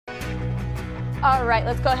All right,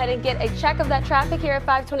 let's go ahead and get a check of that traffic here at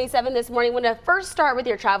 527 this morning. I want to first start with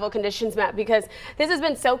your travel conditions map because this has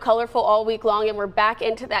been so colorful all week long, and we're back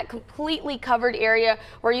into that completely covered area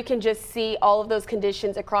where you can just see all of those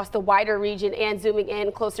conditions across the wider region, and zooming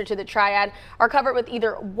in closer to the triad are covered with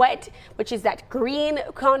either wet, which is that green,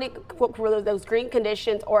 those green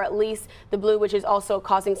conditions, or at least the blue, which is also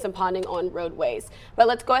causing some ponding on roadways. But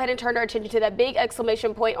let's go ahead and turn our attention to that big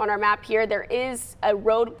exclamation point on our map here. There is a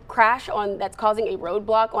road crash that's causing a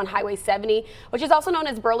roadblock on Highway 70, which is also known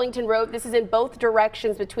as Burlington Road. This is in both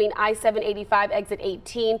directions between I-785 exit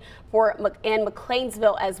 18 and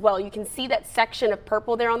McLeansville as well. You can see that section of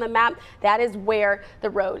purple there on the map. That is where the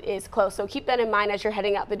road is closed. So keep that in mind as you're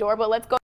heading out the door. But let's go